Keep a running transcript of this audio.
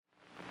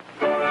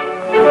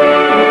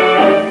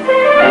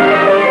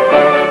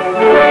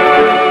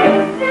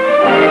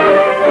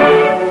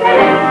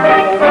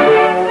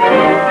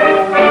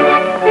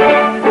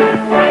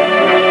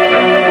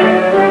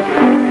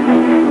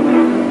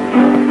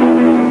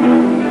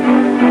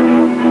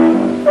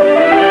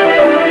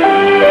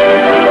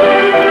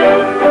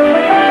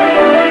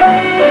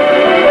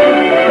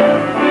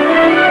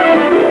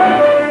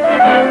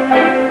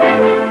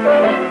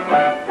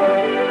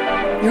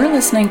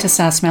to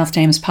Sassmouth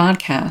Dames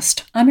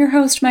podcast. I'm your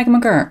host, Meg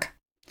McGurk.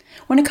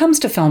 When it comes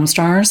to film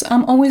stars,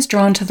 I'm always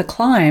drawn to the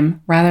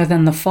climb rather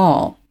than the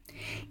fall.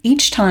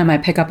 Each time I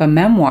pick up a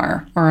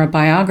memoir or a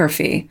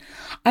biography,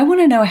 I want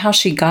to know how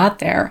she got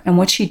there and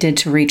what she did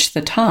to reach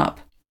the top.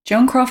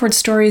 Joan Crawford's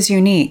story is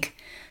unique.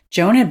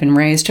 Joan had been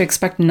raised to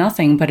expect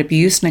nothing but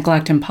abuse,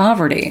 neglect, and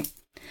poverty.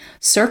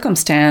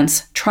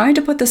 Circumstance tried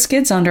to put the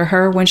skids under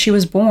her when she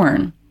was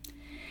born.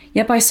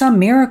 Yet by some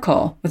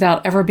miracle,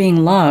 without ever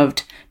being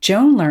loved,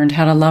 Joan learned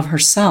how to love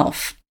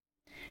herself.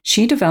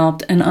 She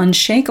developed an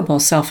unshakable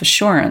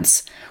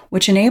self-assurance,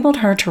 which enabled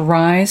her to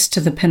rise to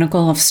the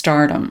pinnacle of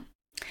stardom.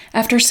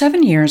 After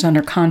 7 years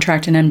under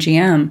contract in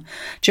MGM,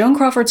 Joan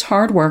Crawford's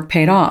hard work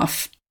paid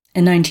off.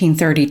 In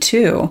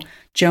 1932,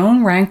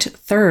 Joan ranked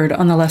third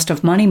on the list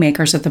of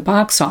moneymakers at the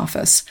box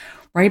office,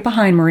 right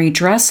behind Marie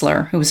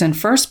Dressler, who was in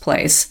first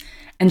place,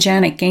 and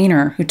Janet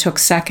Gaynor, who took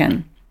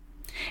second.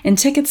 In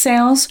ticket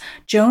sales,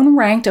 Joan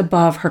ranked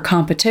above her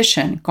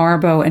competition,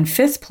 Garbo in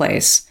fifth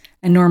place,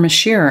 and Norma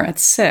Shearer at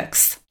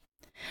sixth.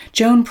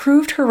 Joan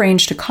proved her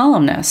range to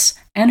columnists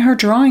and her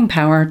drawing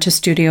power to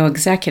studio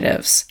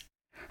executives.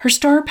 Her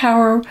star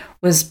power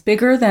was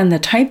bigger than the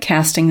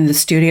typecasting the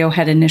studio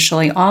had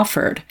initially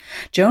offered.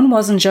 Joan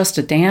wasn't just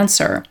a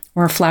dancer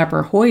or a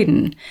flapper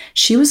hoyden.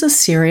 She was a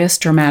serious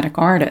dramatic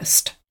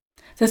artist.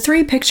 The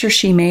 3 pictures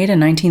she made in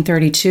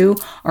 1932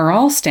 are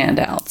all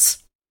standouts.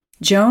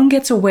 Joan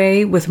gets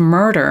away with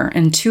murder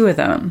in 2 of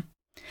them.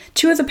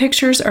 2 of the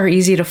pictures are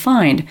easy to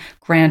find: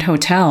 Grand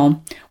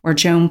Hotel, where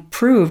Joan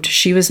proved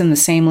she was in the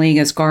same league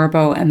as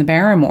Garbo and the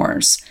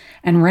Barrymores,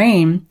 and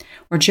Rain,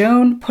 where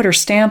Joan put her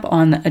stamp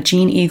on a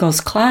Gene Eagles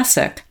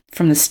classic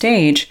from the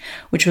stage,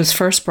 which was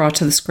first brought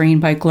to the screen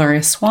by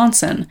Gloria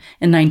Swanson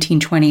in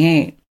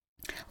 1928.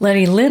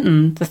 Letty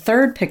Lynton, the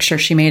 3rd picture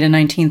she made in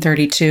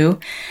 1932,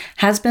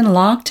 has been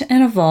locked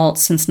in a vault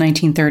since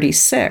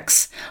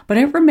 1936, but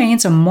it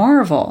remains a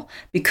marvel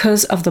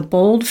because of the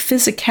bold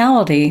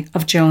physicality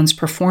of Joan's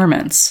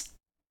performance.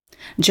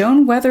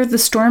 Joan weathered the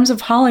storms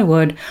of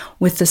Hollywood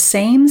with the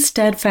same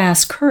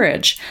steadfast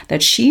courage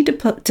that she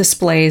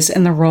displays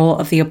in the role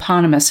of the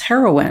eponymous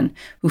heroine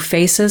who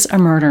faces a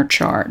murder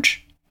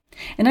charge.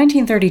 In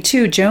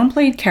 1932, Joan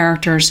played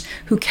characters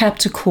who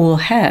kept a cool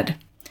head.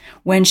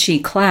 When she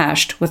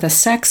clashed with a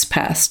sex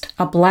pest,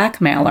 a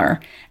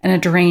blackmailer, and a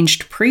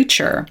deranged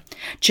preacher,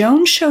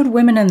 Joan showed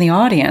women in the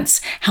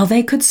audience how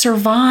they could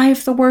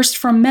survive the worst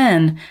from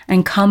men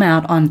and come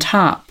out on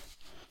top.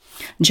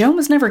 Joan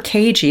was never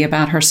cagey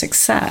about her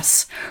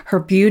success. Her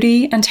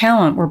beauty and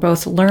talent were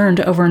both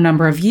learned over a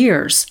number of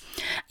years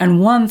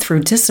and won through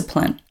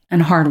discipline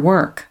and hard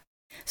work.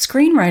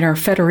 Screenwriter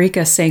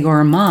Federica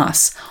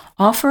Segura-Mas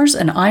offers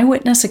an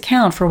eyewitness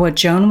account for what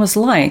Joan was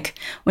like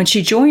when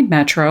she joined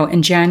Metro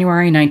in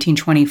January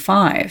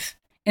 1925.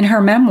 In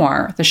her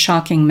memoir, The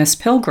Shocking Miss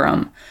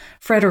Pilgrim,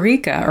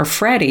 Frederica, or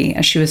Freddie,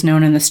 as she was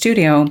known in the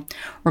studio,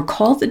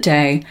 recalled the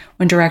day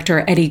when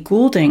director Eddie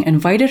Goulding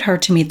invited her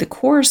to meet the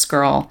chorus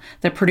girl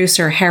that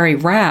producer Harry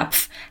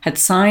Rapf had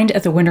signed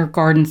at the Winter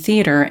Garden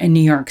Theater in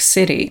New York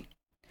City.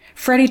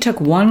 Freddie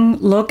took one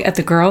look at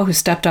the girl who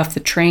stepped off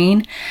the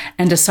train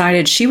and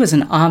decided she was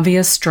an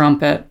obvious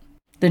strumpet.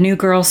 The new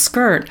girl's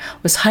skirt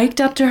was hiked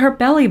up to her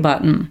belly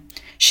button.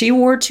 She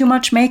wore too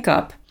much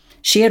makeup.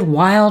 She had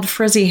wild,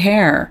 frizzy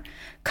hair.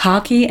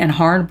 Cocky and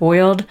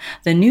hard-boiled,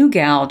 the new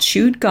gal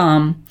chewed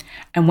gum,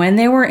 and when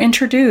they were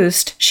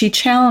introduced, she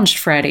challenged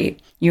Freddie.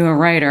 "You a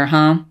writer,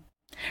 huh?"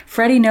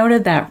 Freddie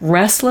noted that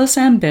restless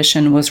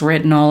ambition was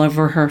written all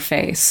over her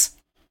face.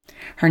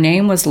 Her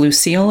name was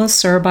Lucille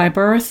LeSueur by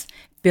birth,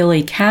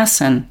 Billy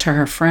Casson to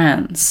her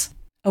friends.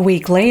 A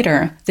week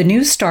later, the new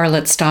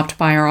starlet stopped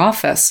by her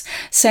office,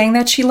 saying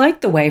that she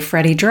liked the way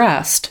Freddie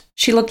dressed.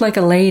 She looked like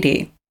a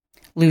lady.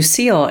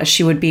 Lucille, as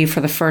she would be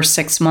for the first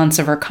 6 months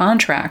of her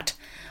contract,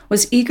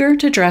 was eager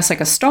to dress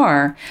like a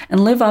star and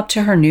live up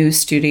to her new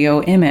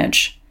studio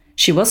image.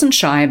 She wasn't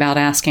shy about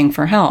asking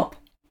for help.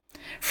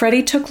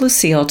 Freddie took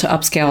Lucille to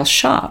upscale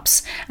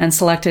shops and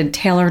selected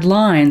tailored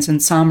lines in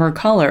somber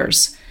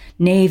colors: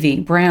 navy,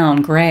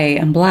 brown, gray,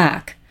 and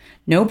black.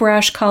 No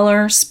brash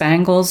color,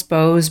 spangles,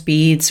 bows,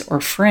 beads, or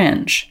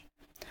fringe.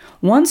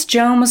 Once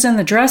Joan was in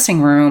the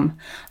dressing room,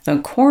 the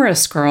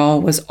chorus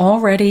girl was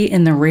already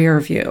in the rear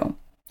view.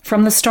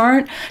 From the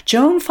start,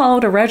 Joan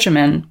followed a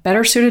regimen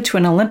better suited to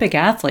an Olympic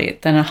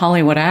athlete than a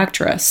Hollywood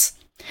actress.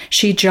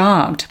 She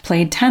jogged,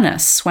 played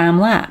tennis, swam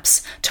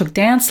laps, took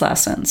dance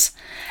lessons.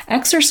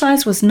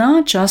 Exercise was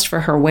not just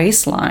for her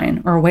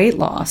waistline or weight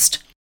loss.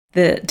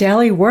 The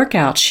daily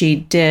workout she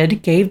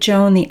did gave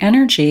Joan the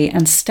energy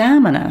and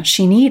stamina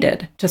she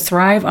needed to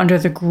thrive under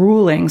the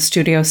grueling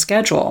studio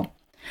schedule.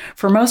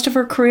 For most of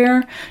her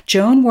career,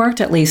 Joan worked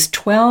at least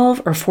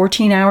 12 or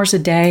 14 hours a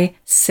day,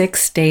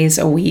 6 days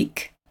a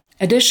week.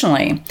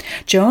 Additionally,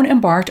 Joan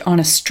embarked on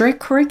a strict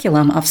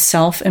curriculum of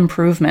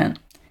self-improvement.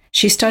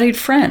 She studied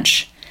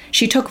French.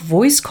 She took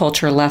voice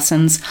culture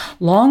lessons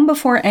long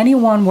before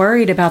anyone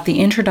worried about the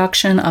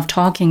introduction of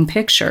talking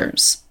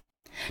pictures.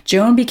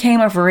 Joan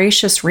became a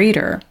voracious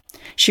reader.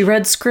 She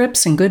read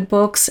scripts and good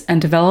books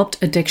and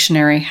developed a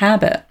dictionary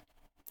habit.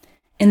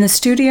 In the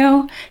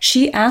studio,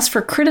 she asked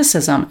for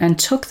criticism and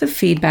took the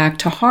feedback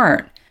to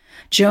heart.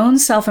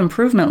 Joan's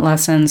self-improvement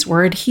lessons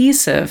were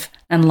adhesive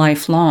and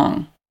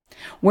lifelong.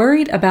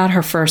 Worried about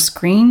her first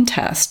screen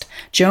test,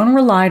 Joan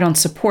relied on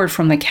support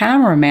from the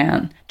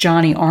cameraman,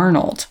 Johnny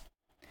Arnold.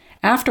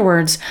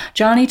 Afterwards,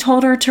 Johnny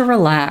told her to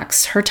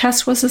relax. Her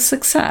test was a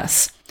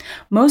success.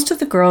 Most of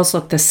the girls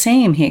looked the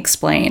same, he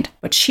explained,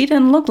 but she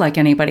didn't look like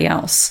anybody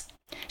else.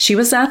 She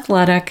was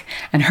athletic,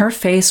 and her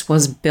face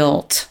was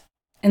built.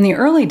 In the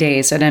early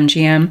days at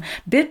MGM,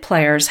 bit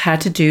players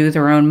had to do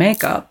their own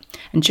makeup,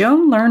 and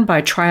Joan learned by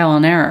trial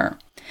and error.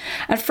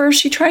 At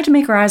first, she tried to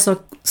make her eyes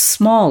look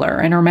smaller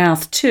and her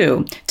mouth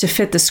too, to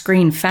fit the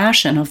screen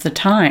fashion of the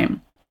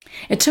time.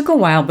 It took a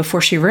while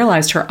before she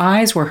realized her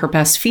eyes were her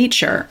best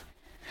feature.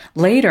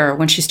 Later,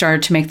 when she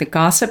started to make the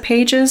gossip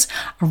pages,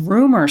 a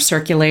rumor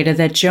circulated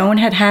that Joan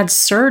had had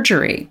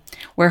surgery,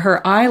 where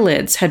her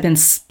eyelids had been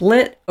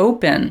split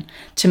open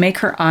to make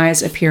her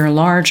eyes appear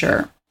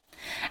larger.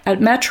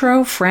 At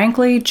Metro,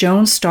 frankly,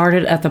 Joan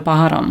started at the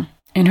bottom.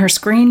 In her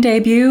screen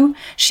debut,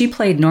 she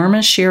played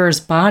Norma Shearer's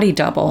body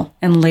double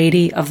in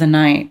Lady of the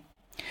Night.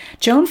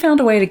 Joan found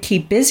a way to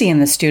keep busy in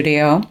the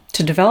studio,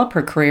 to develop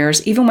her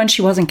careers, even when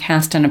she wasn't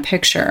cast in a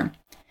picture.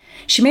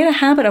 She made a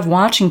habit of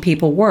watching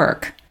people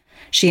work.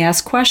 She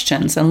asked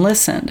questions and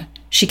listened.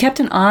 She kept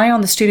an eye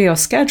on the studio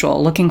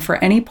schedule, looking for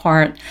any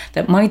part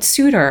that might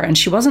suit her, and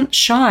she wasn't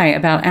shy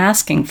about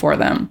asking for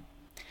them.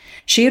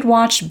 She had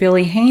watched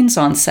Billy Haynes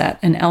on set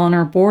and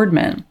Eleanor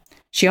Boardman.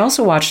 She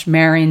also watched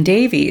Marion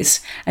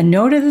Davies and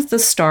noted that the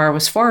star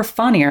was far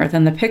funnier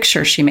than the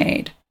picture she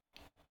made.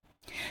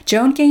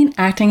 Joan gained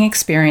acting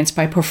experience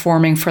by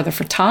performing for the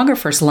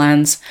photographer's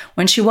lens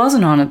when she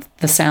wasn't on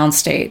the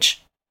soundstage.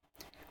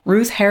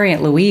 Ruth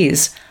Harriet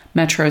Louise,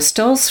 Metro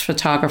stills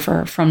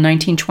photographer from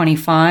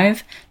 1925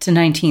 to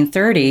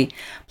 1930,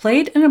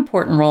 played an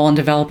important role in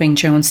developing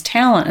Joan's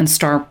talent and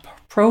star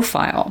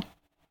profile.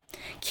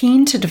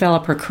 Keen to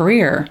develop her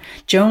career,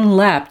 Joan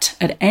leapt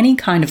at any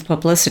kind of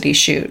publicity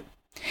shoot.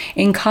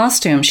 In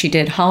costume, she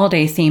did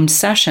holiday-themed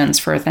sessions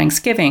for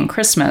Thanksgiving,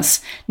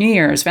 Christmas, New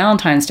Year's,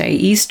 Valentine's Day,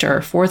 Easter,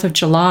 4th of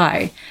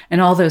July,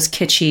 and all those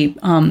kitschy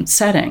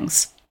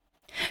settings.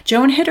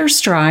 Joan hit her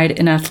stride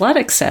in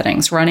athletic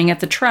settings, running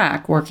at the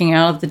track, working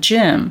out at the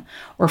gym,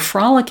 or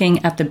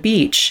frolicking at the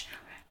beach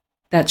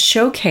that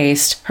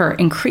showcased her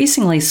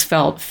increasingly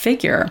svelte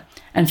figure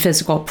and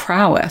physical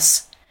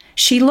prowess.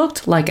 She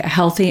looked like a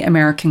healthy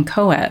American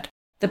co-ed.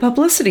 The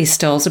publicity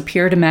stills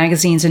appeared in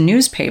magazines and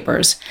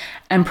newspapers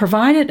and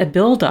provided a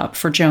build-up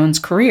for Joan's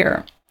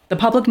career. The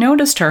public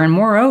noticed her, and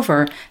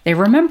moreover, they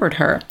remembered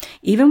her,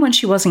 even when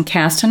she wasn't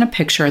cast in a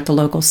picture at the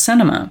local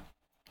cinema.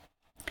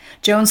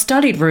 Joan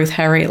studied Ruth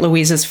Harriet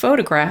Louise's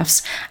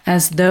photographs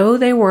as though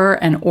they were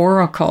an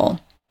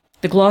oracle.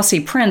 The glossy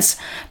prints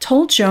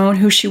told Joan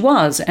who she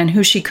was and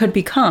who she could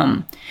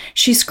become.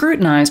 She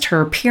scrutinized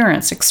her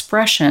appearance,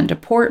 expression,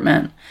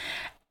 deportment,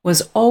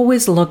 was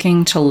always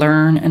looking to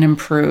learn and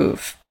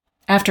improve.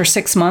 After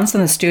 6 months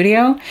in the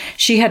studio,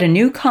 she had a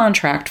new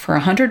contract for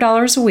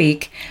 $100 a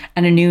week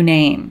and a new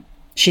name.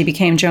 She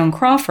became Joan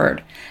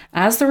Crawford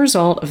as the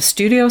result of a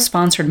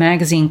studio-sponsored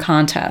magazine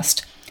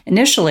contest.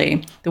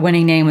 Initially, the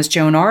winning name was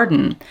Joan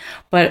Arden,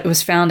 but it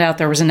was found out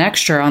there was an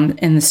extra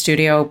in the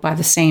studio by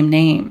the same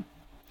name.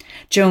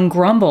 Joan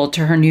grumbled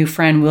to her new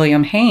friend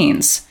William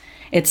Haynes.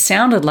 It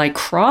sounded like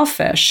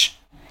crawfish.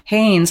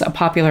 Haynes, a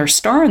popular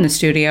star in the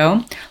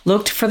studio,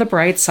 looked for the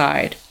bright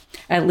side.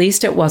 At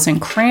least it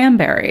wasn't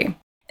cranberry.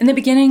 In the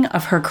beginning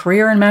of her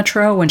career in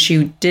Metro, when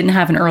she didn't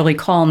have an early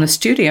call in the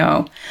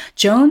studio,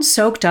 Joan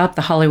soaked up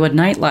the Hollywood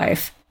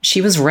nightlife.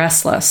 She was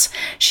restless.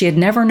 She had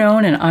never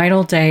known an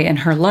idle day in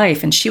her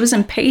life, and she was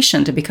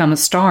impatient to become a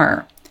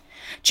star.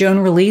 Joan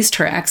released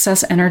her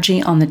excess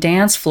energy on the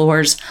dance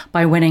floors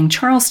by winning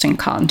Charleston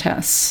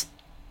contests.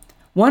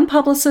 One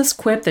publicist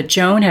quipped that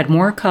Joan had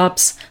more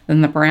cups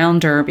than the Brown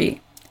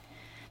Derby.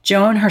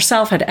 Joan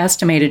herself had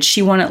estimated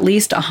she won at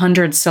least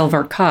 100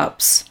 silver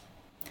cups.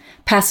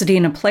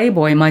 Pasadena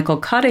playboy Michael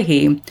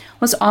Cudahy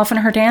was often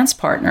her dance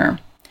partner.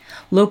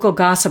 Local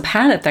gossip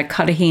had it that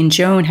Cudahy and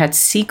Joan had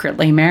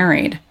secretly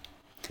married.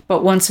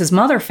 But once his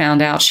mother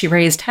found out, she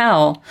raised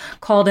hell,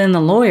 called in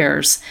the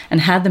lawyers, and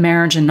had the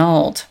marriage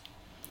annulled.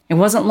 It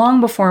wasn't long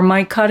before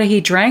Mike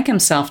Cudahy drank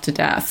himself to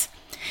death.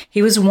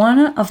 He was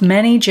one of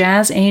many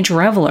jazz-age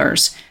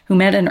revelers who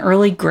met an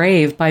early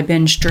grave by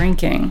binge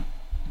drinking.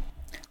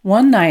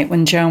 One night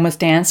when Joan was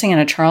dancing in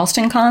a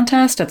Charleston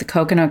contest at the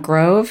Coconut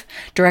Grove,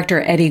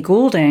 director Eddie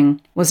Goulding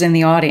was in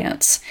the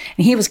audience,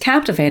 and he was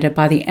captivated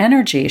by the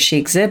energy she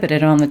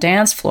exhibited on the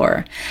dance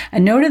floor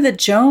and noted that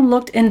Joan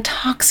looked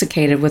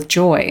intoxicated with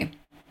joy.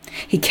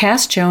 He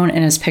cast Joan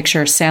in his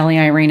picture Sally,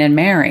 Irene, and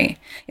Mary.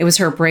 It was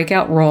her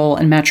breakout role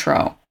in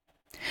Metro.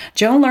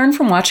 Joan learned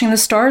from watching the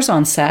stars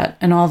on set,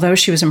 and although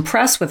she was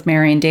impressed with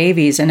Marion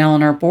Davies and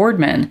Eleanor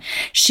Boardman,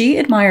 she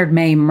admired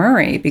Mae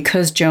Murray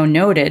because Joan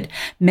noted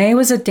Mae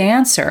was a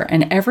dancer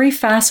and every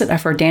facet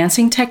of her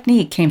dancing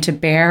technique came to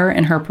bear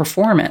in her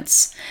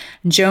performance.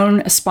 Joan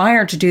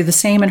aspired to do the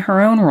same in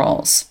her own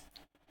roles.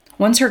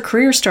 Once her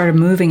career started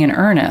moving in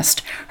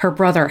earnest, her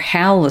brother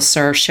Hal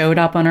Lasser showed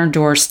up on her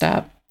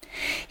doorstep.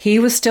 He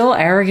was still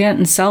arrogant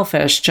and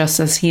selfish, just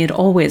as he had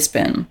always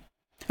been.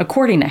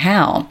 According to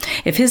Hal,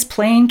 if his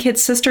plain kid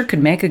sister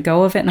could make a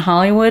go of it in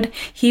Hollywood,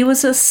 he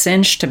was a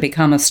cinch to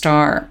become a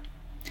star.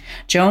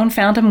 Joan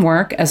found him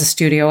work as a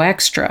studio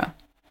extra.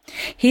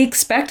 He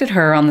expected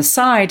her on the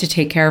side to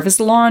take care of his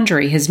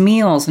laundry, his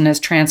meals, and his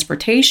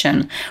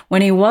transportation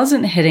when he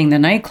wasn't hitting the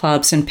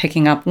nightclubs and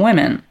picking up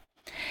women.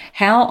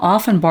 Hal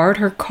often borrowed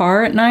her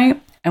car at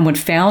night and would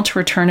fail to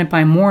return it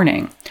by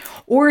morning,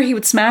 or he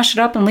would smash it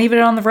up and leave it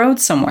on the road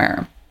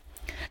somewhere.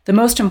 The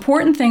most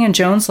important thing in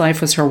Joan's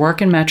life was her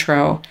work in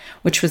Metro,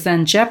 which was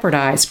then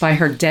jeopardized by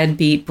her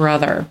deadbeat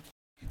brother.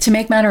 To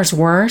make matters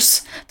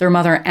worse, their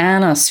mother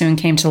Anna soon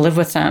came to live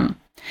with them,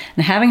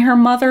 and having her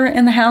mother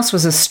in the house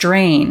was a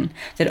strain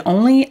that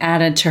only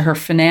added to her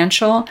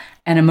financial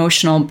and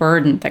emotional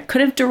burden that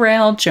could have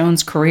derailed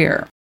Joan's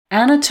career.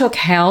 Anna took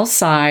Hal's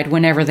side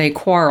whenever they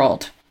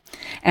quarreled.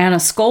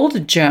 Anna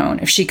scolded Joan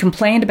if she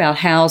complained about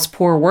Hal's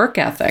poor work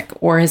ethic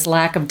or his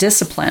lack of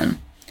discipline.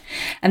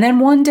 And then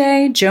one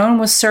day, Joan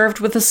was served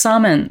with a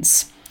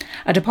summons.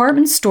 A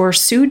department store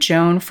sued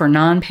Joan for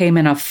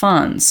non-payment of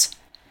funds.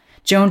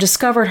 Joan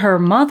discovered her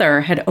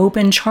mother had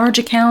opened charge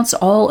accounts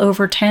all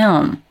over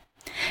town.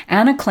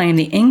 Anna claimed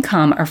the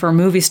income of her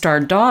movie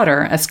star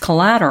daughter as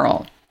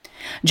collateral.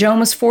 Joan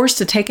was forced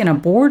to take in a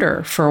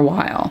boarder for a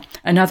while,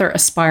 another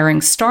aspiring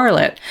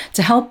starlet,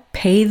 to help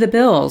pay the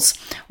bills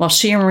while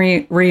she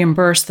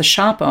reimbursed the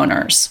shop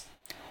owners.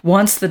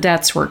 Once the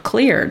debts were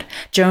cleared,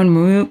 Joan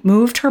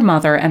moved her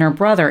mother and her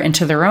brother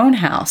into their own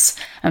house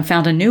and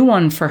found a new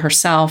one for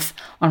herself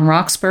on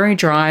Roxbury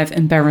Drive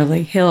in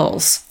Beverly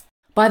Hills.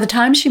 By the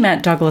time she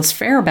met Douglas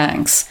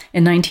Fairbanks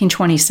in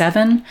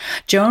 1927,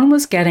 Joan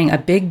was getting a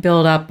big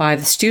build-up by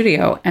the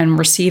studio and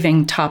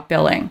receiving top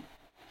billing.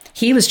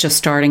 He was just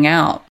starting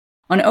out.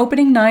 On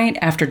opening night,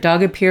 after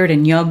Doug appeared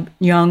in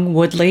Young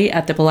Woodley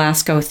at the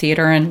Belasco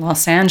Theater in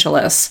Los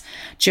Angeles,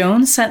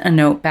 Joan sent a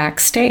note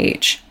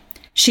backstage.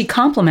 She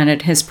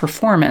complimented his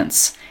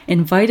performance,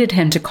 invited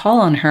him to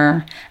call on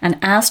her, and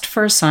asked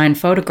for a signed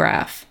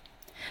photograph.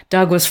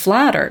 Doug was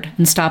flattered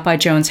and stopped by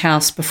Joan's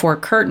house before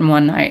curtain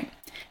one night.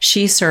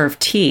 She served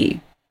tea.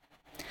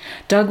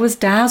 Doug was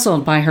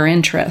dazzled by her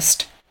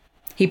interest.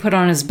 He put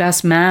on his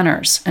best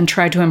manners and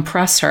tried to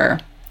impress her.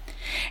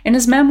 In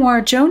his memoir,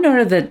 Joan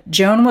noted that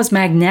Joan was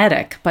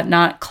magnetic but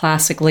not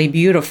classically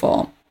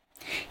beautiful.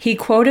 He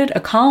quoted a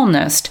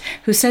columnist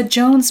who said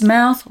Joan's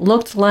mouth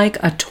looked like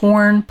a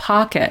torn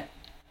pocket.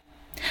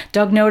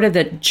 Doug noted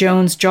that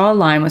Joan's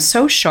jawline was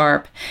so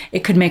sharp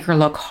it could make her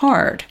look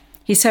hard.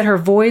 He said her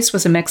voice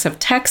was a mix of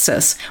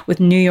Texas with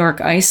New York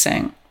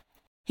icing.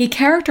 He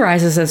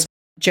characterizes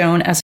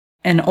Joan as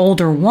an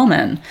older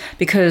woman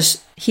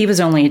because he was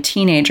only a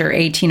teenager,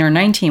 18 or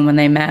 19, when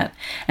they met,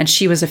 and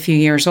she was a few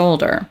years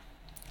older.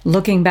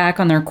 Looking back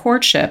on their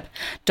courtship,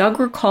 Doug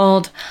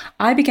recalled,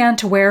 "I began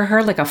to wear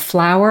her like a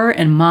flower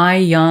in my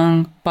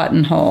young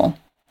buttonhole."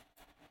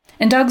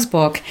 In Doug's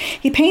book,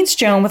 he paints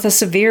Joan with a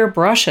severe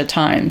brush at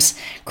times,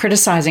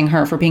 criticizing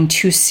her for being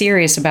too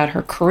serious about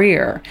her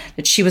career,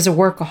 that she was a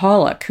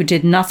workaholic who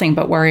did nothing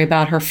but worry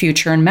about her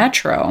future in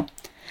Metro.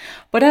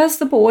 But as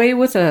the boy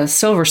with a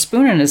silver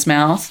spoon in his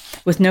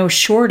mouth, with no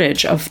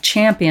shortage of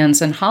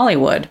champions in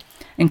Hollywood,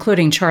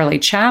 including Charlie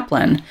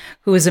Chaplin,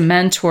 who was a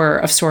mentor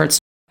of sorts,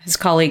 his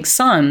colleague's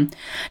son,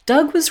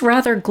 Doug was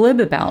rather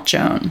glib about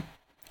Joan.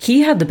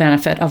 He had the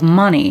benefit of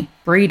money,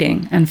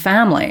 breeding, and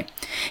family.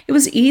 It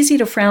was easy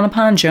to frown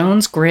upon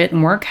Joan's grit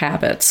and work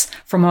habits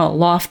from a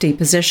lofty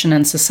position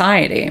in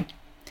society.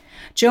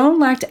 Joan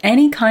lacked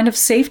any kind of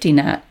safety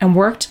net and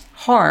worked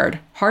hard,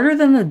 harder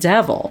than the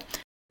devil,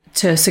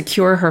 to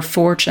secure her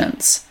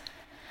fortunes.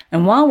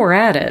 And while we're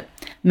at it,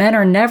 men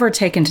are never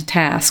taken to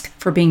task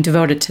for being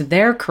devoted to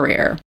their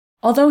career.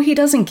 Although he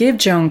doesn't give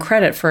Joan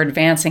credit for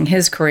advancing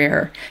his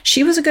career,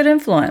 she was a good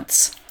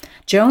influence.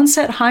 Joan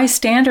set high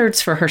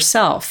standards for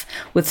herself,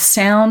 with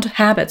sound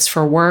habits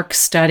for work,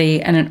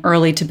 study, and an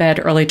early-to-bed,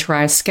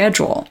 early-to-rise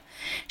schedule.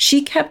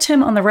 She kept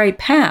him on the right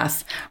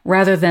path,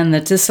 rather than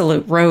the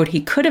dissolute road he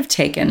could have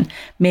taken,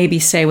 maybe,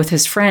 say, with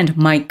his friend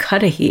Mike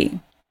Cudahy.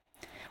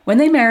 When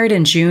they married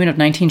in June of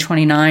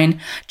 1929,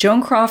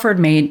 Joan Crawford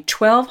made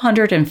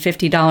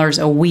 $1,250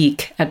 a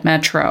week at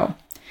Metro.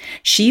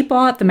 She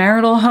bought the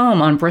marital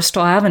home on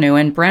Bristol Avenue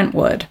in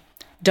Brentwood.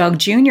 Doug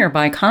Jr.,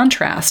 by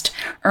contrast,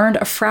 earned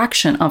a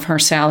fraction of her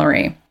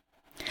salary.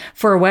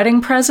 For a wedding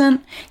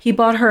present, he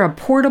bought her a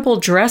portable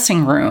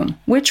dressing room,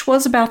 which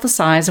was about the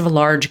size of a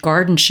large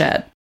garden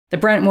shed. The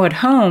Brentwood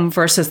home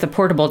versus the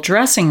portable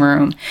dressing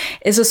room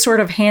is a sort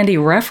of handy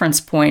reference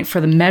point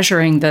for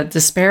measuring the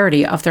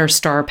disparity of their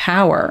star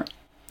power.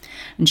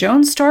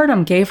 Joan's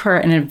stardom gave her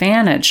an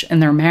advantage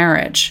in their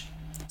marriage.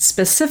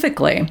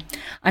 Specifically,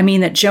 I mean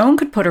that Joan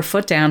could put her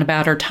foot down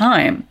about her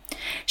time.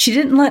 She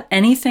didn't let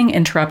anything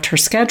interrupt her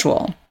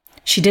schedule.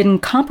 She didn't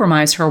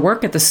compromise her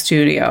work at the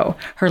studio,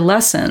 her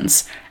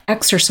lessons,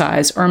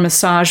 exercise, or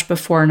massage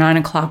before 9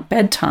 o'clock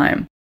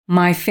bedtime.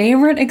 My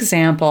favorite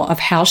example of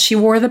how she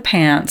wore the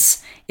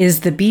pants is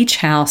the beach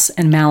house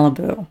in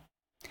Malibu.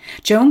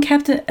 Joan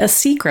kept it a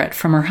secret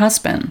from her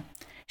husband.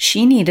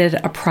 She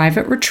needed a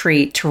private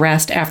retreat to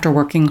rest after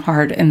working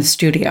hard in the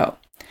studio.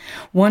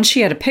 Once she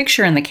had a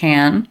picture in the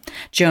can,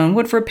 Joan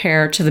would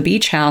repair to the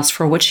beach house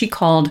for what she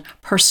called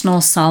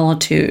personal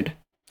solitude.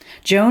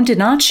 Joan did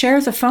not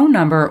share the phone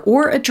number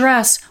or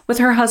address with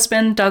her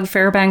husband, Doug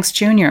Fairbanks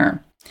Jr.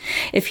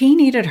 If he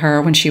needed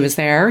her when she was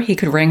there, he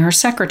could ring her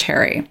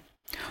secretary.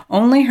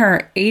 Only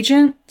her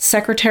agent,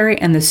 secretary,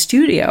 and the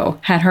studio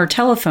had her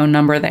telephone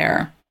number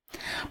there.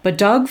 But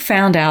Doug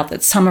found out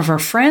that some of her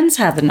friends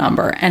had the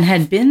number and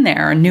had been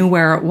there and knew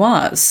where it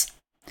was.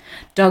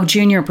 Doug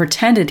Jr.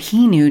 pretended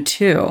he knew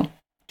too.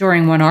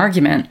 During one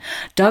argument,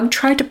 Doug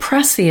tried to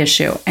press the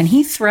issue, and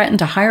he threatened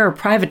to hire a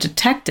private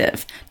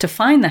detective to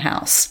find the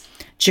house.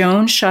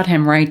 Joan shut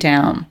him right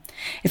down.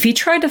 If he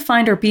tried to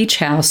find her beach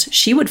house,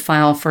 she would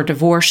file for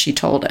divorce, she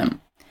told him.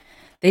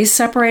 They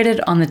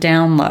separated on the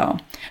down low.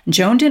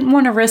 Joan didn't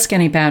want to risk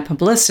any bad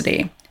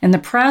publicity. In the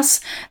press,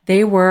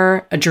 they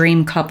were a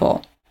dream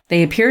couple.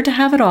 They appeared to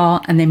have it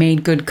all, and they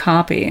made good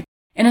copy.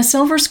 In a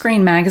Silver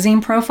Screen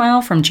magazine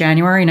profile from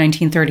January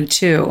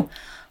 1932,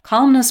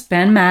 columnist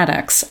Ben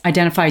Maddox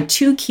identified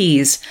 2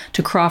 keys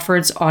to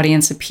Crawford's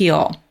audience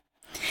appeal.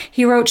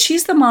 He wrote,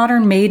 "She's the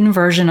modern maiden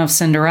version of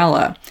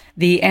Cinderella,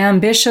 the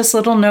ambitious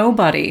little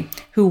nobody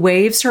who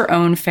waves her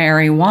own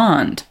fairy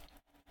wand."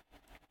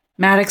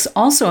 Maddox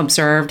also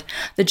observed,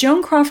 "The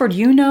Joan Crawford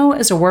you know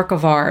is a work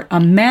of art, a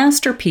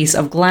masterpiece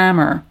of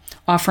glamour,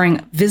 offering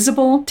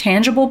visible,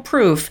 tangible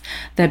proof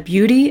that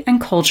beauty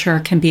and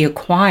culture can be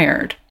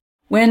acquired."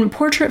 When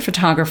portrait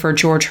photographer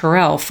George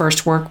Hurrell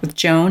first worked with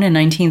Joan in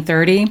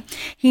 1930,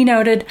 he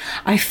noted,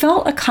 "I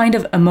felt a kind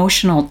of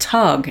emotional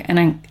tug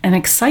and an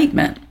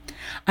excitement.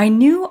 I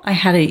knew I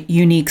had a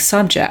unique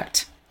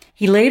subject."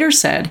 He later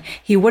said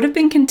he would have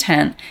been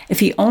content if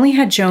he only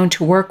had Joan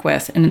to work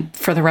with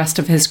for the rest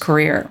of his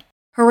career.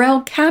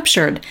 Hurrell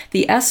captured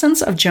the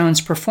essence of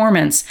Joan's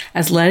performance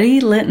as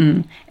Letty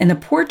Lynton in the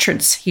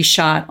portraits he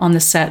shot on the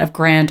set of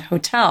Grand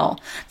Hotel,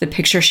 the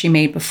picture she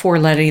made before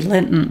Letty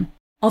Lynton.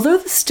 Although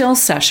the still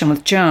session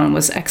with Joan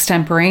was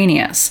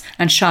extemporaneous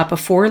and shot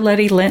before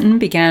Letty Lynton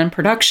began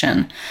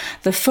production,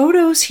 the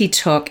photos he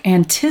took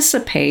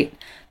anticipate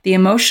the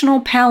emotional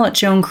palette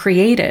Joan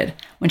created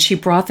when she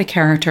brought the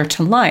character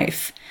to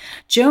life.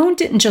 Joan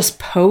didn't just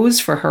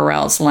pose for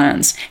Hurrell's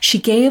lens, she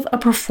gave a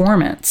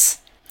performance.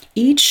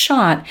 Each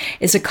shot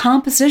is a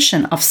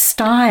composition of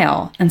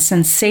style and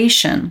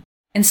sensation.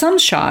 In some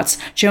shots,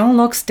 Joan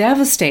looks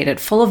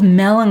devastated, full of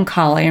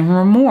melancholy and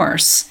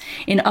remorse.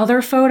 In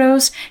other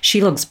photos,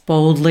 she looks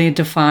boldly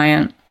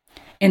defiant.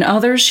 In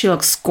others, she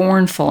looks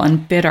scornful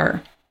and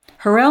bitter.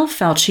 Hurrell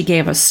felt she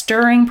gave a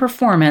stirring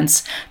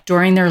performance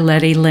during their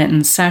Letty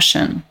Lynton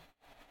session.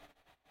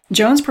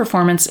 Joan's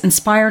performance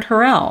inspired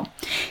Hurrell.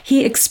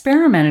 He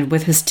experimented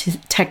with his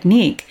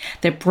technique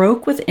that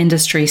broke with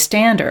industry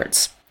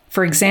standards.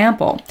 For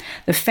example,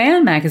 the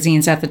fan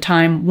magazines at the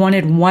time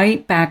wanted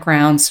white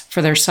backgrounds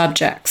for their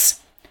subjects.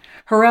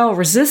 Hurrell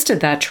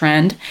resisted that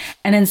trend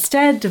and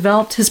instead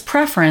developed his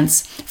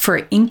preference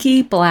for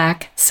inky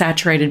black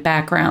saturated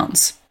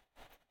backgrounds.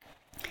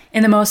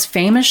 In the most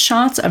famous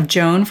shots of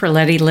Joan for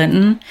Letty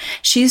Lynton,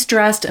 she's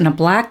dressed in a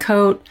black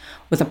coat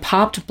with a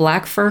popped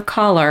black fur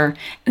collar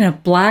and a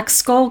black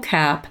skull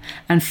cap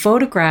and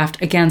photographed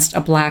against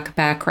a black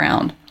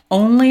background.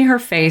 Only her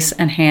face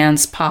and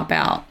hands pop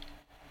out.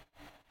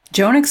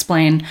 Joan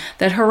explained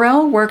that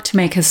Hurrell worked to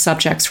make his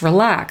subjects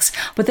relax,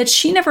 but that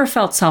she never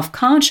felt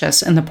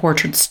self-conscious in the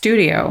portrait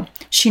studio.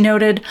 She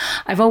noted,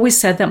 "I've always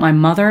said that my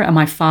mother and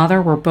my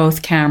father were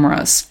both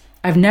cameras.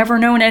 I've never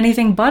known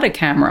anything but a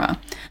camera.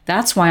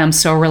 That's why I'm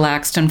so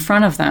relaxed in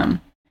front of them."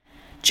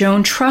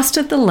 Joan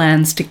trusted the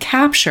lens to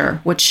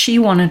capture what she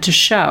wanted to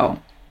show.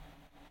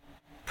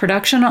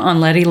 Production on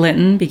Letty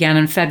Lynton began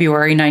in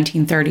February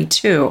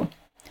 1932.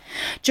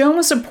 Joan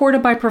was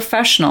supported by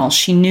professionals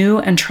she knew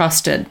and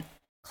trusted.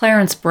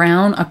 Clarence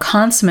Brown, a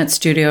consummate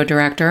studio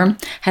director,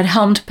 had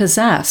helmed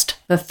Possessed,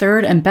 the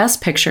third and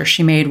best picture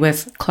she made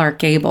with Clark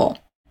Gable.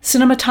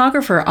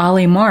 Cinematographer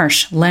Ollie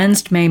Marsh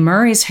lensed Mae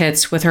Murray's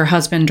hits with her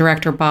husband,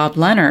 director Bob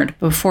Leonard,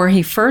 before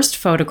he first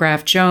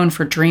photographed Joan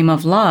for Dream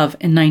of Love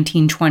in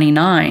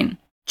 1929.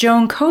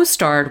 Joan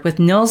co-starred with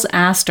Nils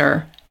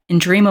Astor in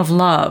Dream of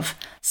Love,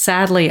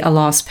 sadly a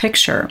lost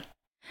picture.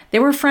 They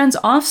were friends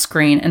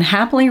off-screen and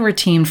happily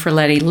reteamed for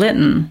Letty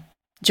Lynton.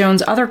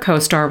 Joan's other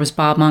co-star was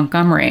Bob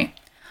Montgomery.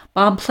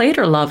 Bob played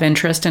her love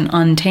interest in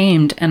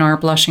Untamed and Our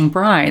Blushing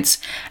Brides,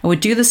 and would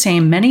do the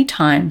same many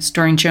times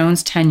during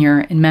Joan's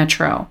tenure in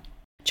Metro.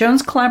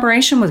 Joan's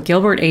collaboration with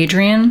Gilbert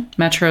Adrian,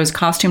 Metro's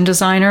costume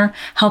designer,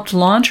 helped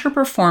launch her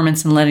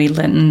performance in Letty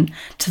Lynton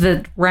to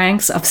the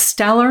ranks of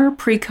stellar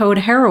pre-code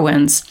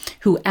heroines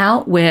who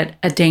outwit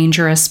a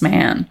dangerous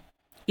man.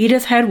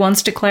 Edith Head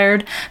once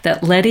declared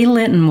that Letty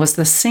Lynton was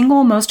the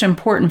single most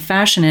important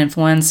fashion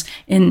influence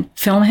in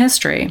film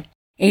history.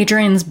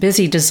 Adrian's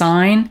busy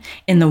design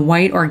in the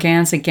white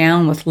organza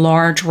gown with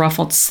large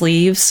ruffled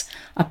sleeves,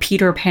 a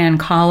Peter Pan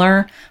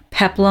collar,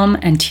 peplum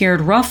and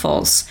tiered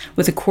ruffles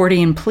with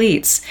accordion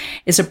pleats,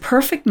 is a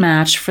perfect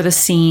match for the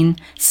scene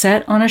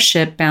set on a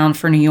ship bound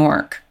for New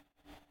York.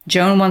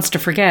 Joan wants to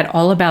forget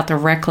all about the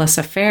reckless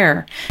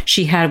affair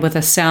she had with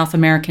a South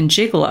American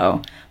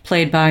gigolo,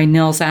 played by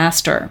Nils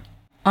Astor.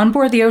 On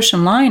board the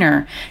ocean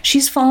liner,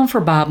 she's fallen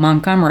for Bob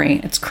Montgomery.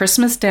 It's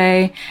Christmas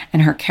Day,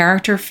 and her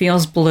character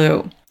feels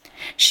blue.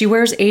 She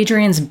wears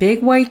Adrian's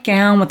big white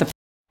gown with the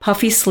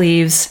puffy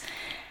sleeves,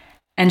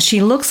 and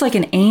she looks like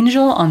an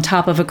angel on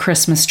top of a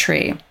Christmas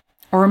tree.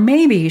 Or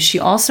maybe she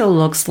also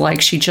looks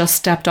like she just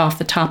stepped off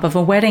the top of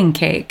a wedding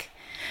cake.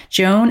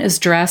 Joan is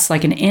dressed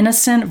like an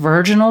innocent,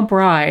 virginal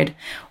bride,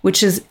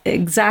 which is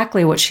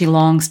exactly what she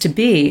longs to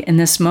be in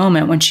this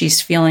moment when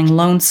she's feeling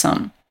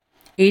lonesome.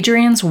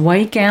 Adrian's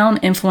white gown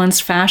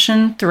influenced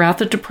fashion throughout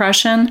the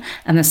Depression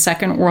and the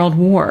Second World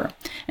War,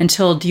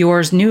 until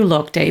Dior's new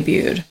look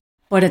debuted.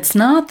 But it's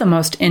not the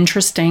most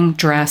interesting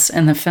dress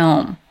in the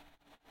film.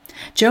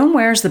 Joan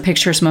wears the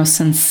picture's most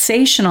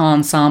sensational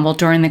ensemble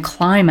during the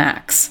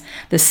climax,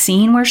 the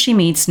scene where she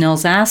meets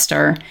Nils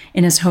Astor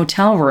in his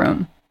hotel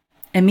room.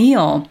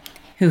 Emile,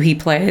 who he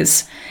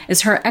plays,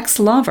 is her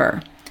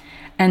ex-lover,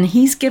 and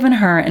he's given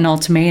her an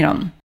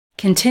ultimatum.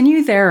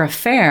 Continue their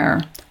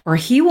affair, or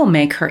he will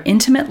make her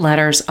intimate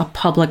letters a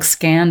public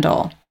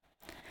scandal.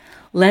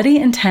 Letty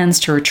intends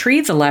to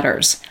retrieve the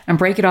letters and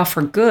break it off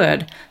for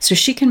good so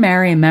she can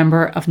marry a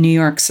member of New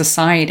York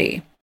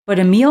society. But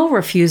Emile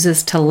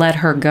refuses to let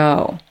her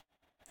go.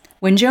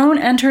 When Joan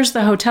enters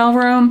the hotel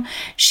room,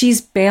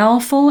 she's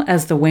baleful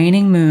as the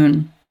waning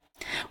moon.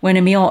 When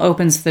Emile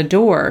opens the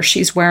door,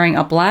 she's wearing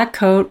a black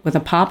coat with a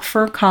pop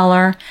fur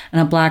collar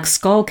and a black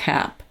skull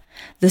cap.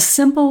 The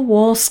simple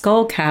wool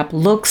skull cap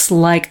looks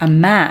like a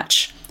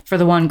match for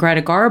the one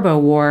Greta Garbo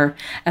wore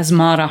as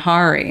Mata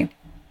Hari.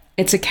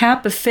 It's a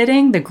cap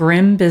befitting the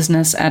grim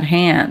business at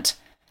hand.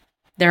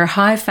 They're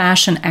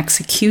high-fashion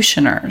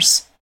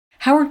executioners.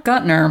 Howard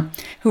Gutner,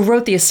 who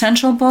wrote the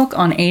Essential book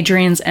on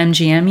Adrian's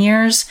MGM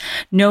years,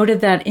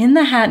 noted that in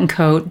the hat and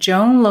coat,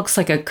 Joan looks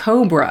like a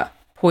cobra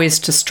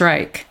poised to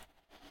strike.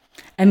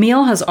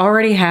 Emile has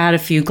already had a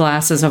few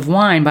glasses of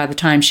wine by the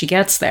time she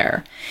gets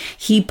there.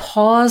 He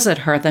paws at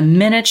her the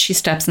minute she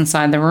steps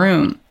inside the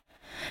room.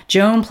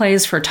 Joan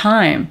plays for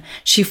time.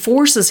 She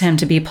forces him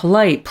to be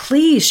polite.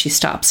 Please, she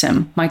stops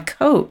him. My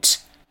coat.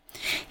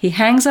 He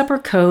hangs up her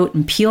coat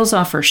and peels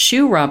off her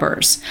shoe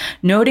rubbers,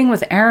 noting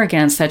with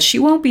arrogance that she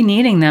won't be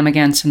needing them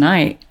again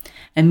tonight.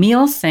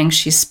 Emile thinks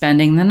she's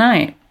spending the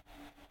night.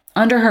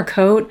 Under her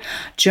coat,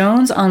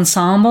 Joan's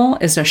ensemble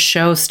is a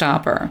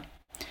showstopper.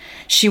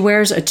 She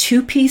wears a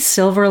two-piece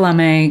silver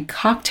lame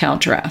cocktail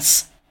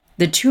dress.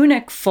 The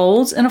tunic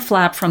folds in a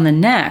flap from the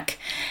neck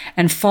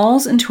and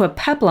falls into a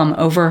peplum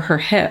over her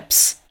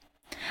hips.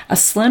 A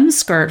slim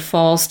skirt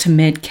falls to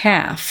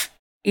mid-calf.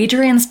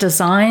 Adrian's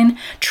design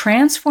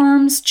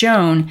transforms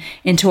Joan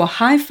into a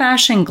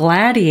high-fashion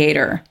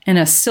gladiator in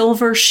a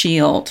silver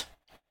shield.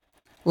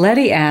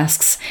 Letty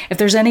asks if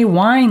there's any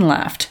wine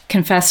left,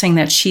 confessing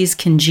that she's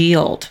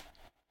congealed.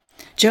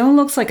 Joan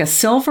looks like a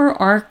silver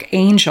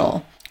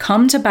archangel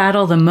come to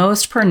battle the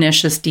most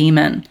pernicious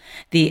demon,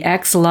 the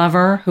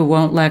ex-lover who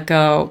won't let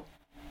go.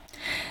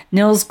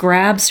 Nils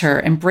grabs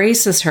her,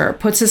 embraces her,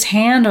 puts his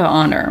hand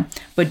on her,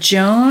 but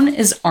Joan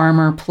is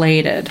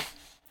armor-plated.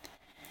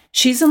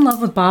 She's in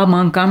love with Bob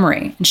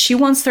Montgomery, and she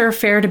wants their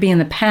affair to be in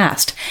the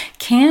past.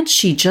 Can't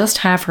she just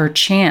have her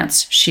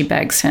chance, she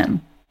begs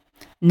him.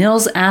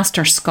 Nils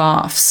Astor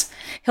scoffs.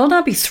 He'll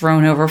not be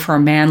thrown over for a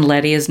man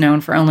Letty has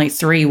known for only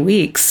 3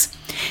 weeks.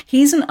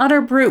 He's an utter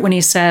brute when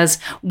he says,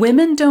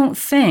 women don't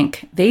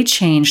think, they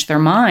change their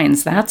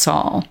minds, that's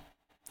all.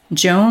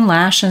 Joan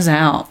lashes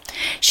out.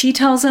 She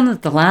tells him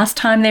that the last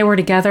time they were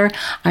together,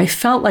 I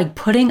felt like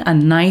putting a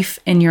knife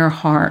in your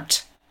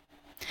heart.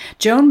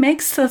 Joan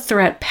makes the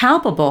threat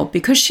palpable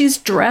because she's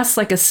dressed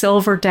like a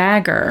silver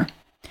dagger.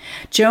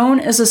 Joan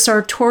is a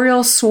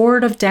sartorial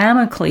sword of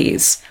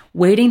Damocles,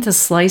 waiting to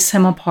slice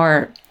him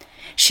apart.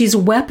 She's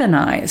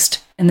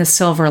weaponized in the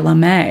silver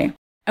lame.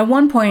 At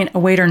one point, a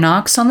waiter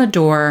knocks on the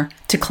door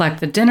to collect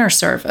the dinner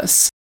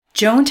service.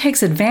 Joan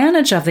takes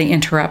advantage of the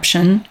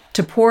interruption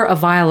to pour a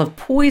vial of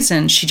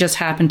poison she just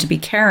happened to be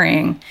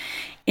carrying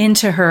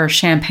into her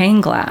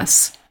champagne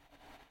glass.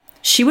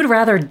 She would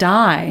rather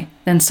die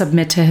than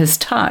submit to his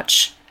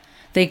touch.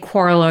 They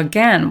quarrel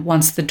again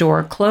once the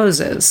door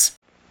closes.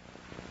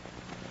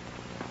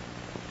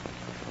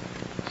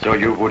 So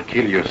you would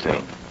kill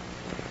yourself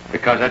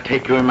because I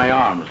take you in my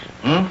arms,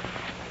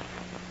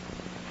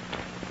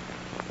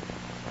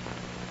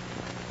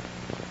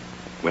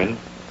 Well,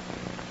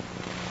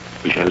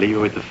 we shall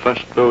leave with the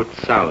first boat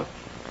south,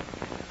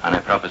 and I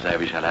prophesy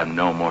we shall have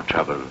no more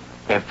trouble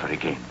ever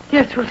again.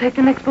 Yes, we'll take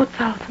the next boat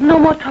south. No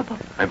more trouble.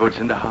 My boat's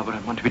in the harbor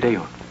at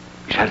Montevideo.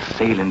 We shall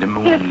sail in the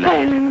moonlight. Yes,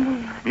 sail in the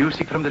moonlight.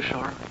 Music from the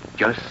shore,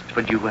 just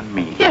for you and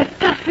me. Yes,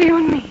 just for you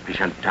and me. We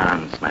shall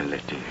dance, my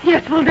Letty.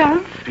 Yes, we'll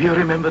dance. Do you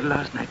remember the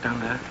last night down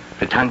there?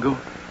 The tango?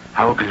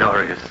 How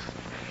glorious.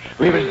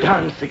 We will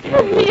dance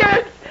again.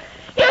 Yes.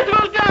 Yes,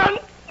 we'll dance.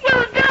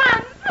 We'll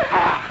dance.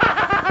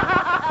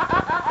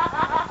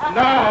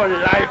 No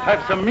life. life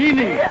have some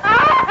meaning. Now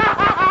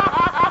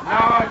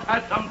it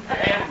has some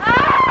sense.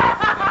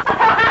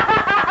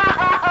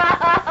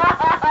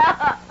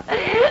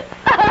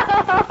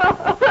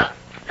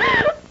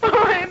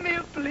 Oh,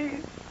 Emil,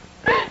 please.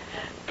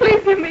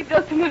 Please give me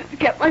just a minute to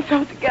get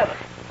myself together.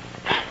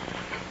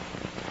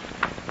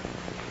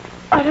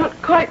 I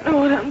don't quite know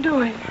what I'm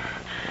doing.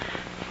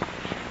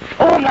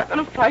 Oh, I'm not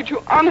going to fight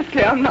you.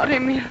 Honestly, I'm not,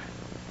 Emil.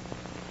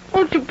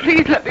 Won't you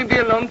please let me be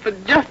alone for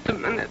just a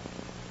minute?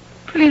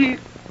 Please.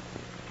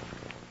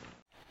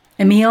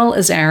 Emil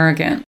is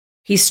arrogant.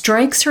 He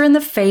strikes her in the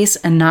face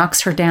and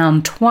knocks her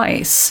down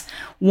twice,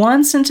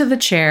 once into the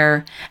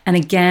chair and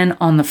again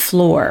on the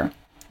floor.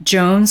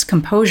 Joan's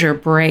composure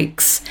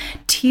breaks.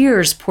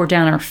 Tears pour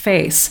down her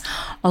face,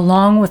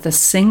 along with a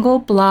single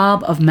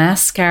blob of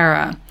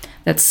mascara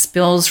that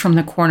spills from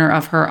the corner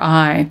of her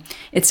eye.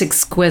 It's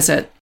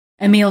exquisite.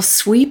 Emil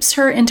sweeps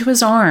her into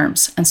his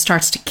arms and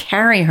starts to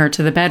carry her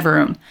to the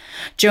bedroom.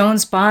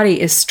 Joan's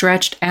body is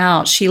stretched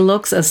out. She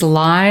looks as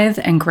lithe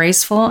and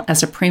graceful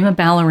as a prima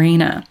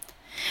ballerina.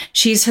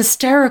 She's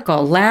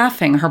hysterical,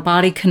 laughing, her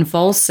body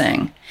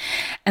convulsing.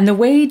 And the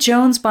way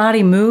Joan's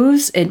body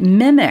moves, it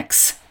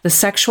mimics the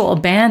sexual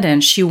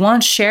abandon she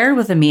once shared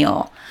with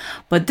Emil.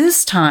 But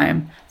this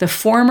time, the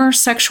former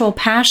sexual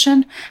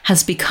passion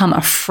has become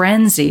a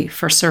frenzy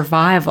for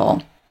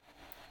survival.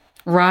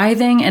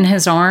 Writhing in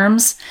his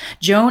arms,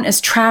 Joan is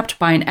trapped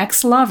by an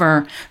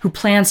ex-lover who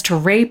plans to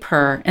rape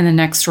her in the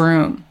next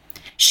room.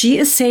 She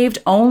is saved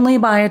only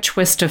by a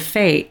twist of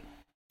fate.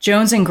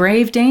 Joan's in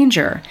grave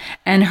danger,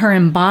 and her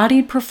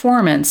embodied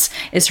performance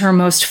is her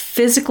most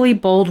physically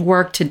bold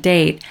work to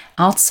date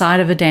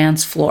outside of a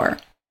dance floor.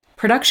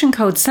 Production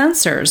code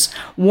censors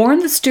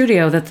warned the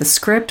studio that the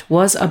script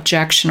was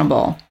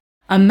objectionable.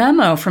 A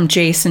memo from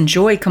Jason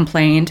Joy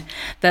complained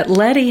that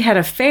Letty had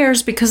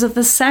affairs because of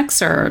the sex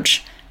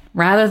urge,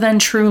 rather than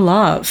true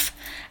love.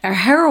 A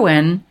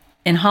heroine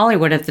in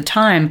Hollywood at the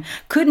time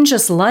couldn't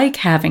just like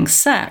having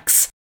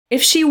sex.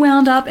 If she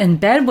wound up in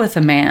bed with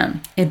a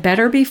man, it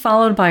better be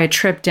followed by a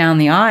trip down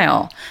the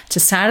aisle to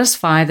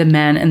satisfy the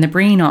men in the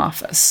Breen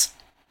office.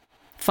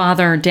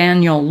 Father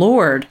Daniel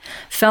Lord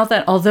felt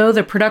that although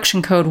the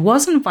production code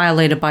wasn't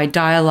violated by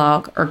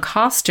dialogue or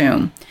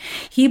costume,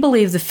 he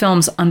believed the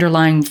film's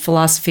underlying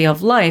philosophy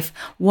of life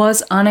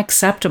was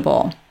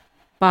unacceptable.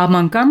 Bob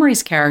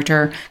Montgomery's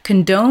character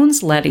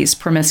condones Letty's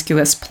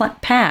promiscuous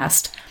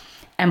past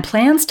and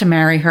plans to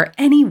marry her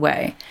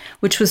anyway,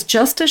 which was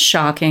just as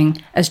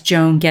shocking as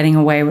Joan getting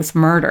away with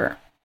murder.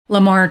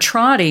 Lamar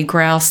Trotty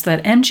groused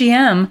that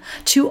MGM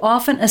too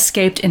often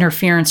escaped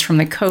interference from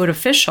the code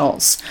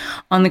officials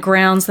on the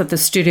grounds that the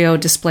studio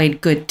displayed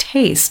good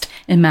taste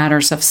in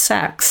matters of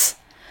sex.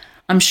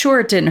 I'm sure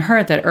it didn't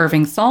hurt that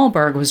Irving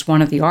Thalberg was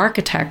one of the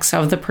architects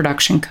of the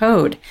production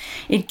code.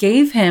 It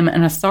gave him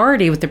an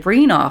authority with the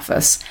Breen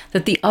office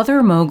that the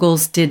other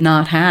moguls did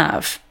not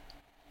have.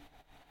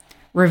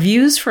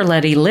 Reviews for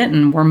Letty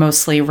Lynton were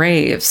mostly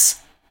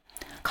raves.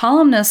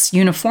 Columnists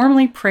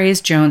uniformly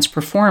praised Joan's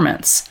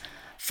performance.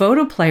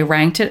 Photoplay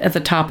ranked it at the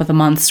top of the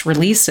month's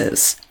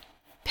releases.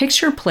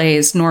 Picture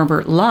Play's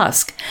Norbert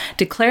Lusk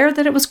declared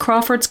that it was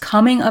Crawford's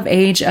coming of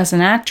age as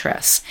an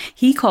actress.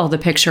 He called the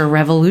picture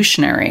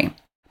revolutionary.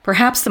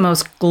 Perhaps the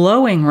most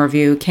glowing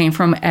review came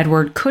from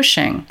Edward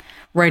Cushing,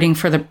 writing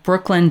for the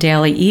Brooklyn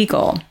Daily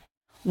Eagle.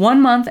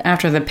 1 month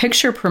after the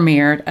picture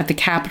premiered at the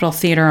Capitol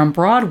Theater on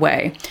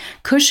Broadway,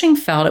 Cushing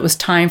felt it was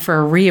time for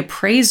a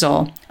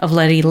reappraisal of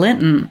Letty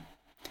Lynton.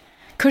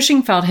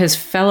 Cushing felt his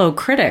fellow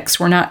critics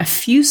were not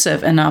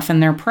effusive enough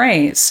in their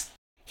praise.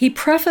 He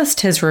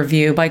prefaced his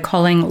review by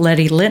calling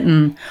Letty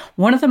Lynton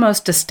one of the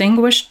most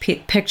distinguished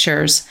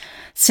pictures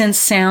since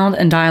sound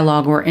and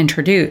dialogue were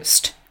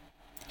introduced.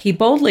 He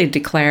boldly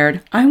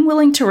declared, "I'm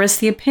willing to risk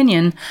the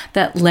opinion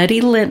that Letty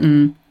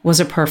Lynton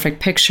was a perfect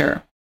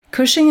picture."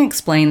 Cushing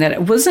explained that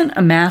it wasn't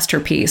a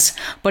masterpiece,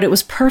 but it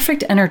was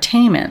perfect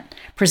entertainment,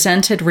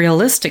 presented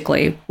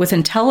realistically with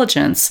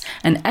intelligence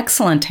and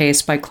excellent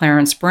taste by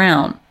Clarence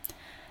Brown.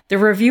 The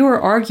reviewer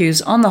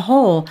argues, on the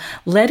whole,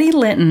 Letty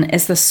Lynton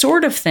is the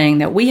sort of thing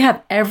that we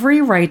have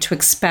every right to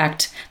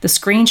expect the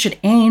screen should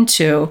aim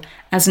to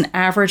as an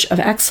average of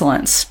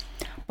excellence,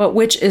 but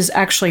which is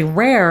actually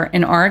rare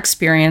in our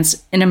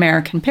experience in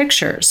American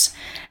pictures.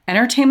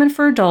 Entertainment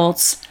for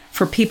adults,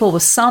 for people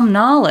with some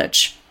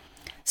knowledge,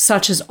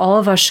 such as all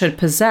of us should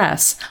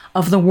possess,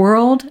 of the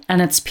world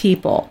and its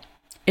people.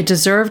 It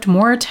deserved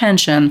more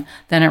attention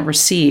than it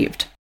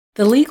received.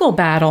 The legal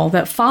battle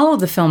that followed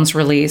the film's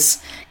release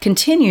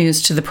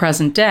continues to the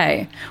present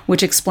day,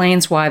 which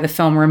explains why the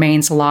film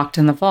remains locked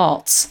in the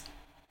vaults.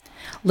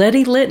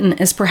 Letty Lynton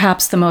is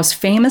perhaps the most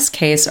famous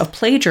case of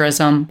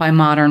plagiarism by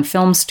modern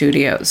film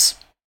studios.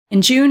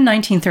 In June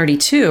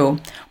 1932,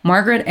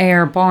 Margaret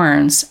Ayer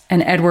Barnes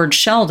and Edward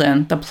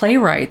Sheldon, the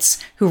playwrights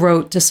who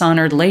wrote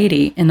Dishonored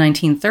Lady in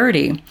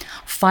 1930,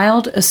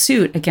 filed a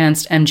suit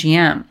against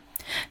MGM.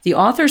 The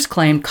authors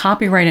claimed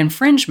copyright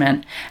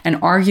infringement and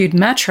argued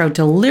Metro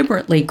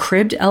deliberately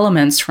cribbed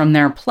elements from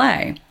their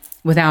play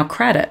without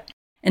credit.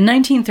 In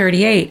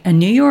 1938, a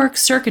New York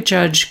Circuit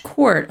Judge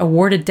court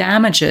awarded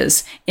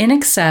damages in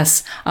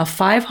excess of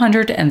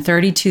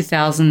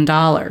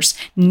 $532,000,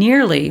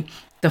 nearly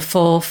the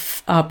full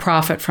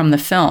profit from the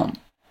film.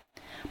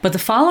 But the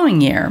following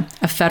year,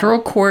 a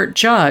federal court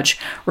judge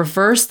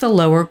reversed the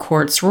lower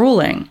court's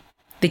ruling.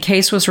 The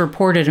case was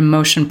reported in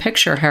Motion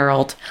Picture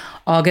Herald,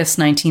 August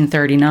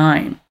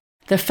 1939.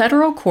 The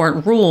federal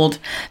court ruled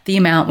the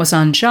amount was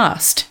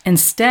unjust.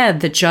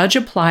 Instead, the judge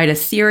applied a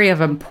theory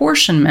of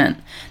apportionment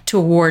to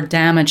award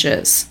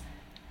damages.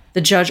 The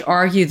judge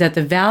argued that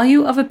the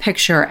value of a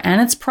picture and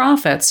its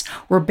profits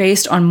were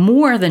based on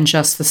more than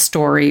just the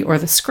story or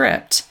the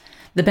script.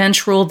 The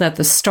bench ruled that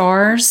the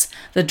stars,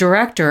 the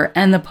director,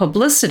 and the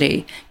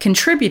publicity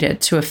contributed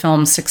to a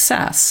film's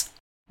success.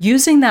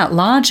 Using that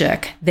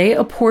logic, they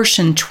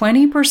apportioned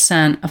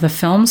 20% of the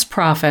film's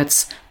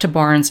profits to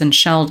Barnes and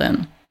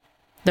Sheldon.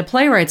 The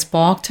playwrights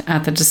balked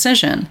at the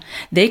decision.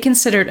 They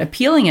considered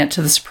appealing it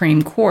to the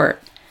Supreme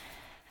Court,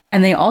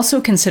 and they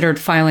also considered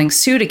filing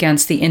suit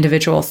against the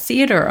individual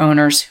theater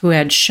owners who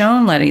had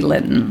shown Letty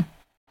Lynton.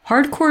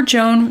 Hardcore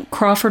Joan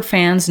Crawford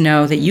fans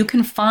know that you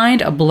can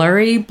find a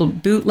blurry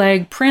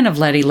bootleg print of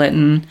Letty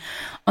Lynton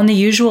on the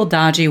usual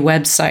dodgy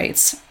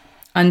websites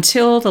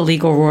until the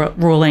legal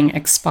ruling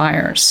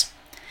expires.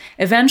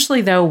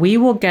 Eventually, though, we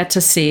will get to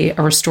see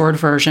a restored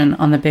version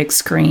on the big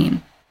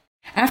screen.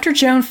 After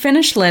Joan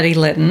finished Letty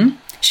Lynton,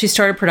 she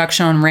started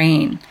production on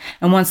Rain,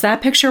 and once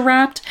that picture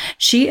wrapped,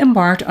 she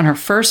embarked on her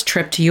first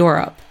trip to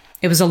Europe.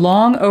 It was a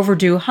long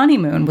overdue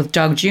honeymoon with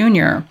Doug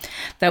Jr.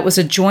 that was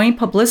a joint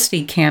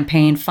publicity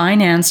campaign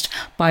financed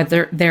by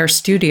their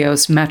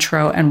studios,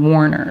 Metro and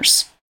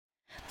Warner's.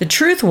 The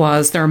truth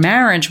was their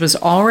marriage was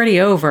already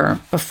over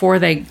before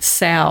they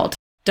sailed.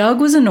 Doug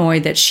was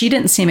annoyed that she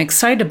didn't seem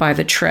excited by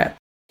the trip.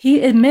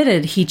 He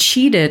admitted he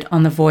cheated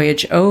on the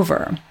voyage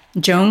over.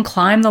 Joan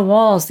climbed the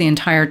walls the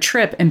entire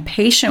trip,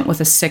 impatient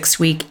with a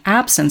 6-week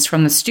absence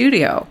from the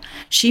studio.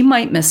 She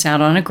might miss out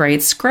on a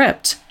great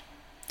script.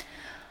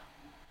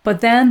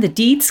 But then the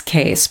Dietz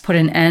case put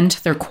an end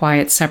to their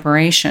quiet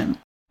separation.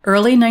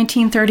 Early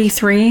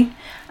 1933,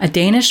 a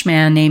Danish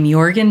man named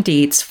Jørgen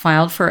Dietz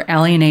filed for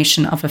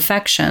alienation of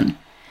affection.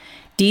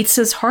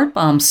 Dietz's heart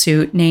bomb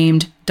suit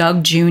named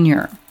Doug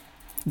Jr.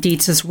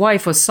 Dietz's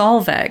wife was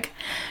Solveig,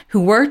 who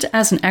worked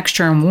as an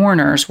extra in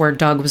Warner's where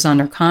Doug was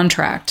under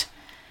contract.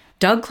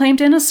 Doug claimed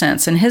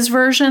innocence. In his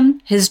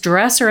version, his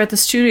dresser at the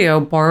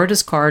studio borrowed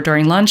his car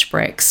during lunch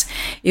breaks.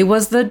 It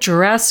was the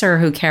dresser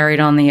who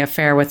carried on the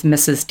affair with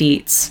Mrs.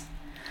 Dietz.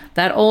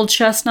 That old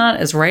chestnut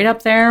is right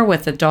up there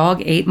with the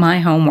dog ate my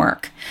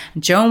homework.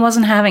 Joan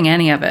wasn't having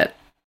any of it.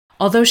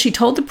 Although she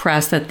told the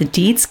press that the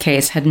Dietz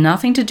case had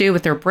nothing to do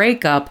with their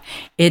breakup,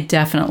 it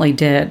definitely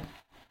did.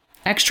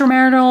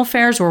 Extramarital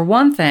affairs were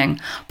one thing,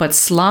 but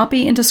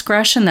sloppy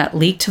indiscretion that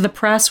leaked to the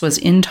press was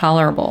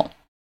intolerable.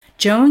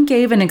 Joan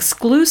gave an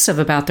exclusive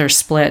about their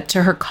split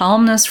to her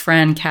columnist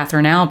friend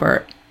Catherine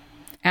Albert.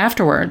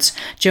 Afterwards,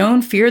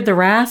 Joan feared the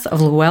wrath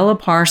of Luella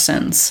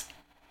Parsons.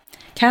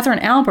 Catherine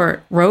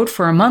Albert wrote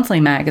for a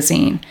monthly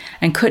magazine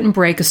and couldn't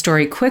break a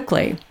story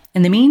quickly.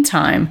 In the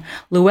meantime,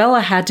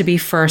 Luella had to be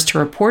first to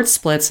report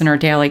splits in her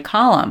daily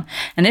column,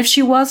 and if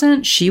she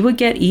wasn't, she would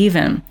get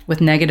even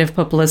with negative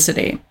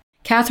publicity.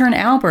 Catherine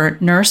Albert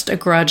nursed a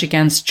grudge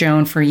against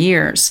Joan for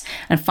years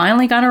and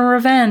finally got her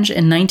revenge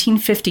in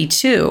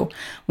 1952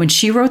 when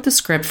she wrote the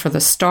script for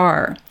The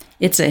Star.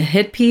 It's a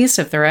hit piece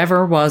if there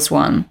ever was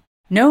one.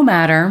 No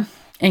matter,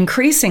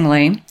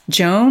 increasingly,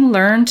 Joan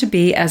learned to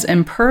be as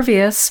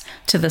impervious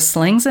to the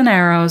slings and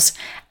arrows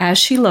as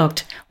she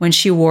looked when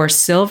she wore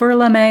silver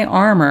lame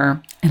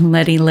armor in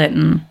Letty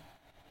Lynton.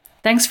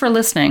 Thanks for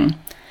listening.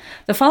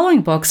 The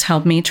following books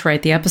helped me to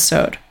write the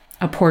episode.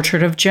 A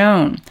Portrait of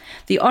Joan,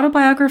 the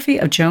autobiography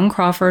of Joan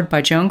Crawford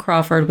by Joan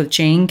Crawford with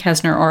Jane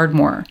Kesner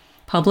Ardmore,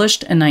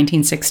 published in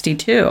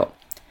 1962.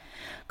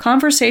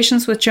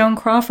 Conversations with Joan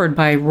Crawford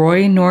by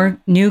Roy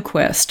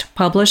Newquist,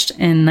 published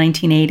in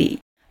 1980.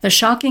 The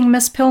Shocking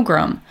Miss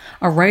Pilgrim,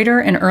 a writer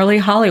in early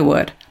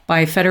Hollywood,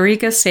 by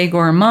Federica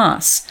Segor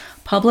Mas,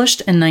 published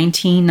in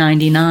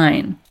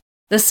 1999.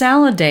 The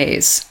Salad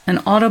Days, an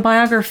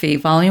autobiography,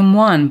 Volume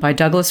 1 by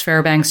Douglas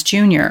Fairbanks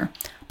Jr.,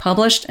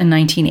 published in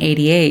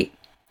 1988.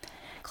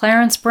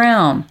 Clarence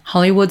Brown,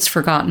 Hollywood's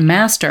Forgotten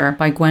Master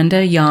by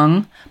Gwenda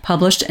Young,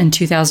 published in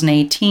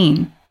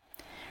 2018.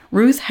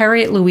 Ruth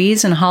Harriet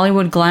Louise in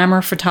Hollywood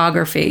Glamour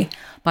Photography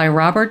by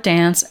Robert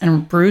Dance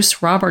and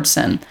Bruce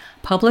Robertson,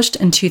 published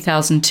in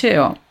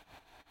 2002.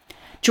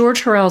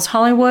 George Hurrell's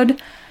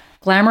Hollywood,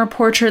 Glamour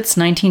Portraits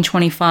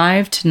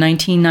 1925 to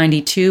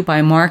 1992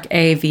 by Mark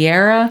A.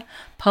 Vieira,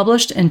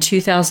 published in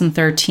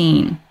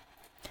 2013.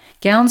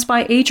 Gowns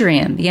by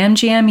Adrian, The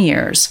MGM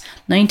Years,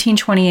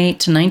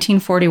 1928 to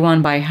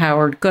 1941 by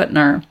Howard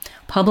Gutner,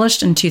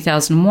 published in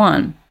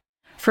 2001.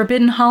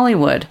 Forbidden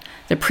Hollywood,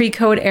 The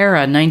Pre-Code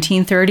Era,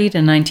 1930 to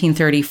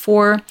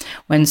 1934,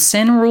 When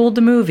Sin Ruled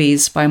the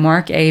Movies by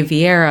Mark A.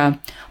 Vieira,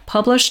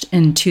 published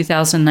in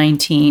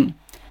 2019.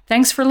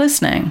 Thanks for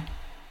listening.